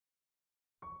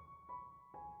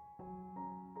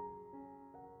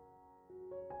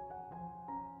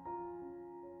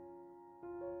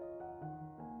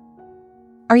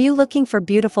Are you looking for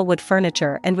beautiful wood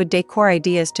furniture and wood decor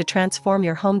ideas to transform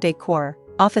your home decor,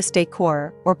 office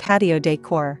decor, or patio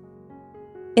decor?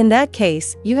 In that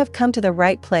case, you have come to the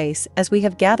right place, as we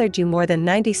have gathered you more than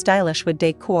 90 stylish wood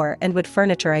decor and wood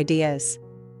furniture ideas.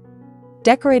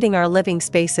 Decorating our living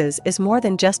spaces is more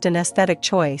than just an aesthetic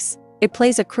choice, it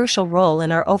plays a crucial role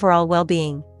in our overall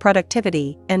well-being,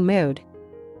 productivity, and mood.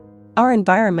 Our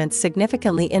environments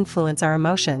significantly influence our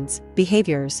emotions,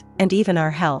 behaviors, and even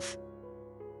our health.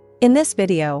 In this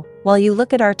video, while you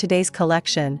look at our today's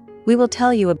collection, we will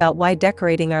tell you about why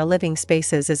decorating our living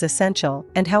spaces is essential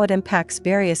and how it impacts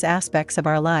various aspects of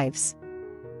our lives.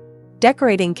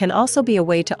 Decorating can also be a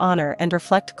way to honor and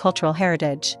reflect cultural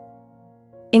heritage.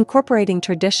 Incorporating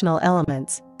traditional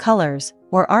elements, colors,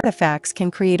 or artifacts can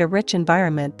create a rich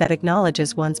environment that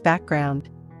acknowledges one's background.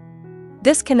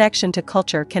 This connection to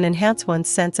culture can enhance one's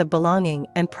sense of belonging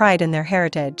and pride in their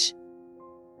heritage.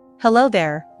 Hello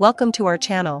there, welcome to our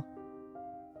channel.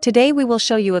 Today we will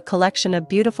show you a collection of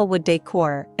beautiful wood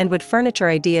decor and wood furniture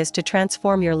ideas to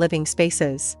transform your living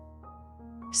spaces.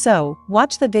 So,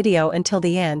 watch the video until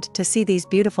the end to see these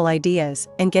beautiful ideas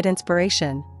and get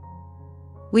inspiration.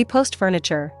 We post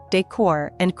furniture,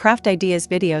 decor, and craft ideas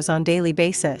videos on a daily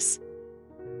basis.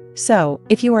 So,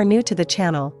 if you are new to the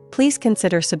channel, please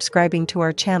consider subscribing to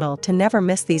our channel to never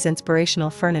miss these inspirational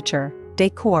furniture,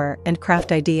 decor, and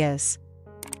craft ideas.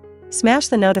 Smash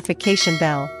the notification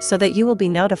bell so that you will be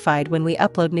notified when we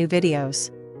upload new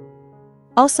videos.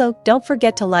 Also, don't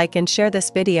forget to like and share this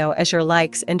video, as your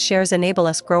likes and shares enable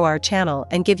us grow our channel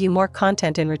and give you more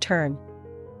content in return.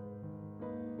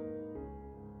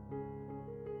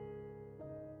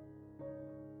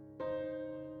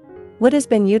 Wood has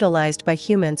been utilized by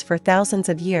humans for thousands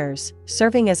of years,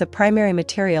 serving as a primary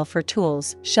material for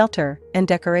tools, shelter, and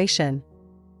decoration.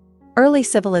 Early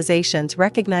civilizations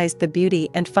recognized the beauty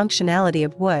and functionality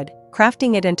of wood,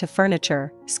 crafting it into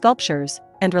furniture, sculptures,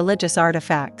 and religious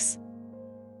artifacts.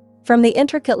 From the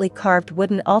intricately carved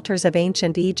wooden altars of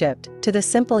ancient Egypt to the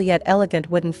simple yet elegant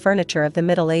wooden furniture of the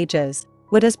Middle Ages,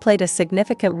 wood has played a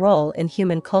significant role in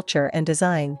human culture and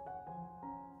design.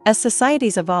 As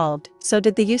societies evolved, so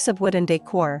did the use of wood in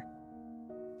decor.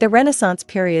 The Renaissance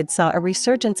period saw a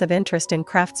resurgence of interest in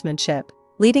craftsmanship,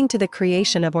 leading to the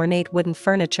creation of ornate wooden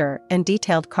furniture and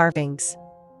detailed carvings.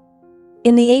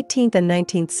 In the 18th and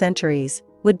 19th centuries,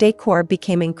 wood decor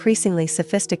became increasingly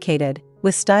sophisticated,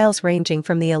 with styles ranging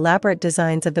from the elaborate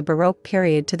designs of the Baroque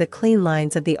period to the clean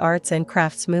lines of the arts and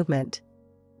crafts movement.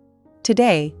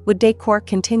 Today, wood decor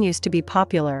continues to be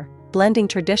popular, blending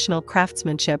traditional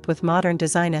craftsmanship with modern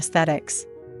design aesthetics.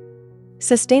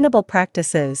 Sustainable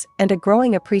practices and a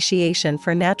growing appreciation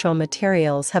for natural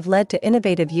materials have led to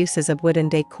innovative uses of wood in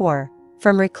decor,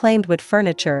 from reclaimed wood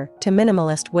furniture to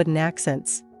minimalist wooden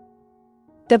accents.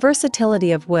 The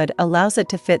versatility of wood allows it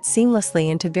to fit seamlessly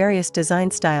into various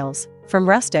design styles, from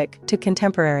rustic to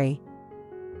contemporary.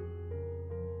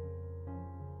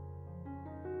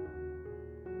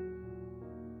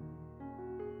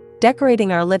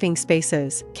 Decorating our living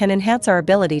spaces can enhance our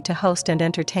ability to host and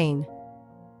entertain.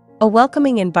 A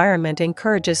welcoming environment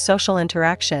encourages social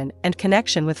interaction and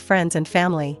connection with friends and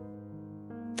family.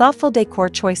 Thoughtful decor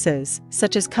choices,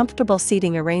 such as comfortable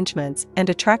seating arrangements and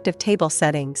attractive table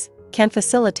settings, can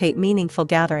facilitate meaningful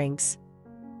gatherings.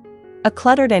 A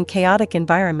cluttered and chaotic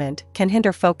environment can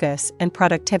hinder focus and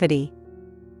productivity.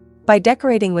 By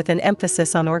decorating with an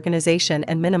emphasis on organization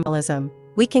and minimalism,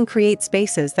 we can create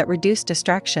spaces that reduce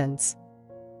distractions.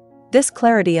 This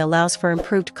clarity allows for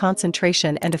improved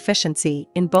concentration and efficiency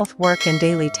in both work and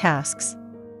daily tasks.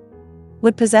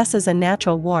 Wood possesses a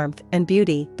natural warmth and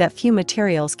beauty that few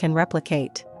materials can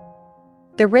replicate.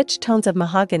 The rich tones of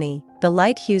mahogany, the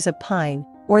light hues of pine,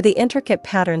 or the intricate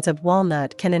patterns of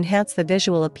walnut can enhance the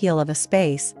visual appeal of a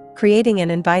space, creating an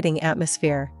inviting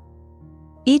atmosphere.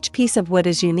 Each piece of wood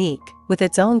is unique, with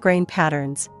its own grain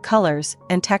patterns, colors,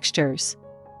 and textures.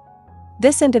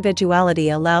 This individuality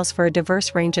allows for a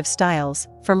diverse range of styles,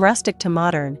 from rustic to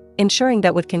modern, ensuring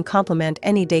that wood can complement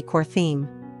any decor theme.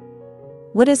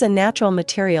 Wood is a natural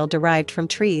material derived from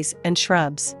trees and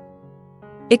shrubs.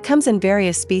 It comes in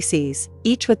various species,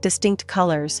 each with distinct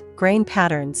colors, grain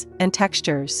patterns, and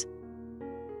textures.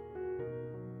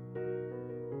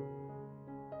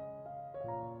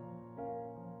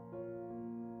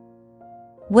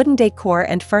 Wooden decor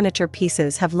and furniture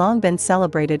pieces have long been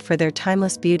celebrated for their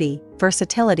timeless beauty,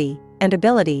 versatility, and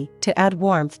ability to add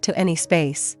warmth to any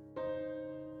space.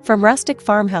 From rustic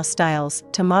farmhouse styles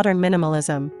to modern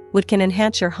minimalism, wood can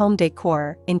enhance your home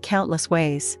decor in countless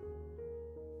ways.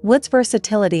 Wood's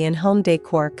versatility in home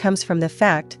decor comes from the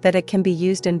fact that it can be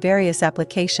used in various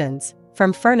applications,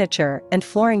 from furniture and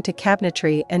flooring to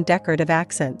cabinetry and decorative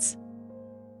accents.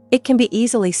 It can be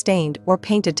easily stained or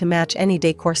painted to match any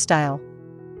decor style.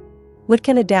 Wood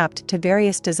can adapt to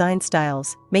various design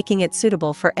styles, making it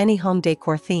suitable for any home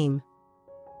decor theme.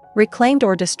 Reclaimed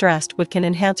or distressed wood can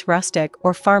enhance rustic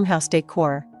or farmhouse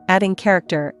decor, adding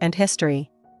character and history.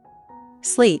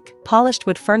 Sleek, polished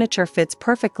wood furniture fits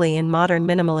perfectly in modern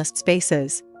minimalist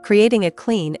spaces, creating a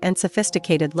clean and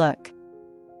sophisticated look.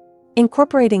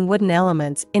 Incorporating wooden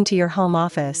elements into your home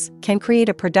office can create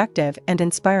a productive and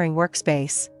inspiring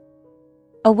workspace.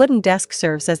 A wooden desk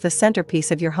serves as the centerpiece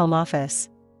of your home office.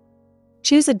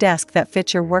 Choose a desk that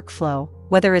fits your workflow,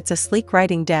 whether it's a sleek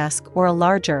writing desk or a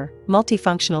larger,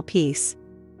 multifunctional piece.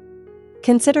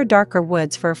 Consider darker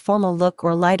woods for a formal look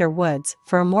or lighter woods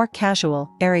for a more casual,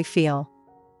 airy feel.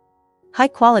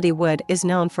 High-quality wood is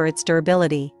known for its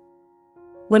durability.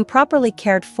 When properly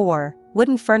cared for,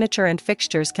 wooden furniture and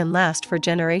fixtures can last for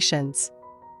generations.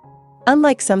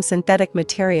 Unlike some synthetic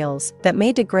materials that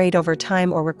may degrade over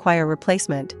time or require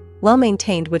replacement,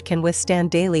 well-maintained wood can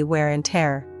withstand daily wear and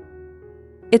tear.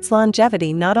 Its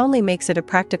longevity not only makes it a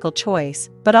practical choice,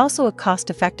 but also a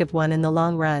cost-effective one in the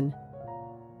long run.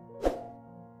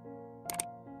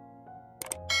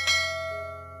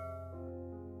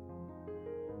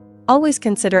 Always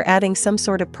consider adding some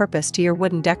sort of purpose to your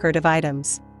wooden decorative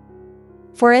items.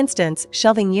 For instance,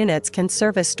 shelving units can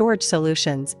serve as storage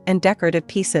solutions and decorative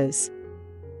pieces.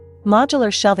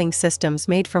 Modular shelving systems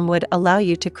made from wood allow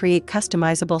you to create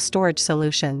customizable storage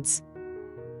solutions.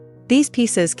 These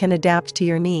pieces can adapt to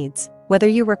your needs, whether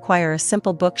you require a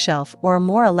simple bookshelf or a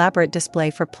more elaborate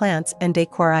display for plants and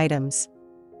decor items.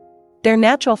 Their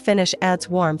natural finish adds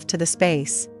warmth to the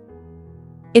space.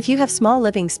 If you have small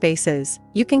living spaces,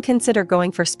 you can consider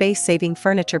going for space-saving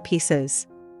furniture pieces.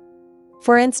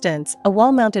 For instance, a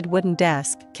wall-mounted wooden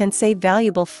desk can save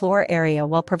valuable floor area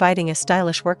while providing a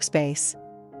stylish workspace.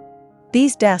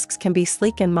 These desks can be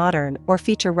sleek and modern or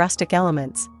feature rustic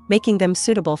elements, making them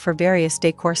suitable for various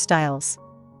decor styles.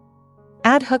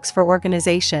 Add hooks for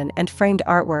organization and framed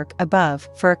artwork above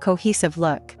for a cohesive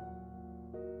look.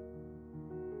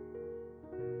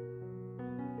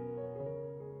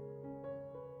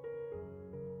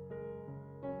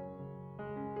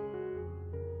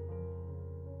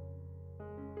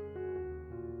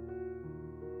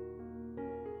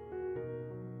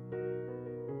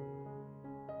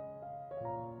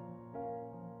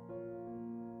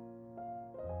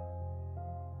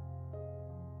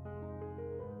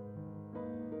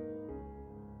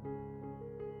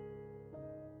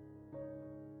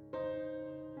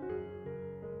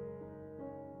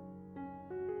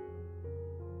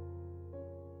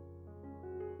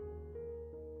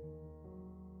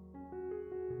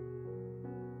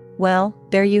 Well,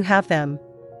 there you have them.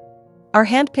 Our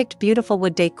hand-picked beautiful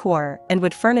wood decor and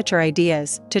wood furniture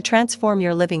ideas to transform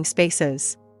your living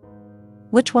spaces.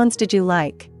 Which ones did you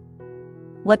like?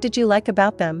 What did you like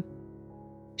about them?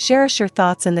 Share us your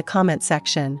thoughts in the comment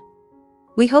section.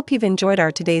 We hope you've enjoyed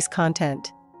our today's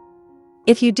content.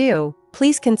 If you do,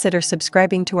 please consider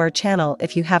subscribing to our channel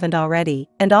if you haven't already,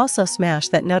 and also smash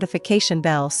that notification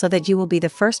bell so that you will be the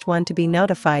first one to be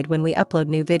notified when we upload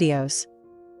new videos.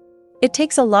 It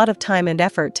takes a lot of time and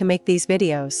effort to make these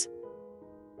videos.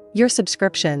 Your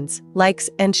subscriptions, likes,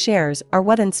 and shares are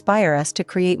what inspire us to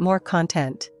create more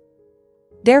content.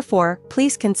 Therefore,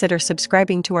 please consider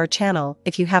subscribing to our channel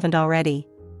if you haven't already.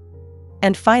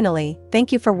 And finally,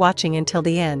 thank you for watching until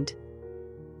the end.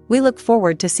 We look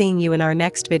forward to seeing you in our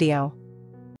next video.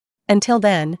 Until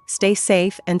then, stay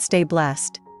safe and stay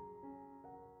blessed.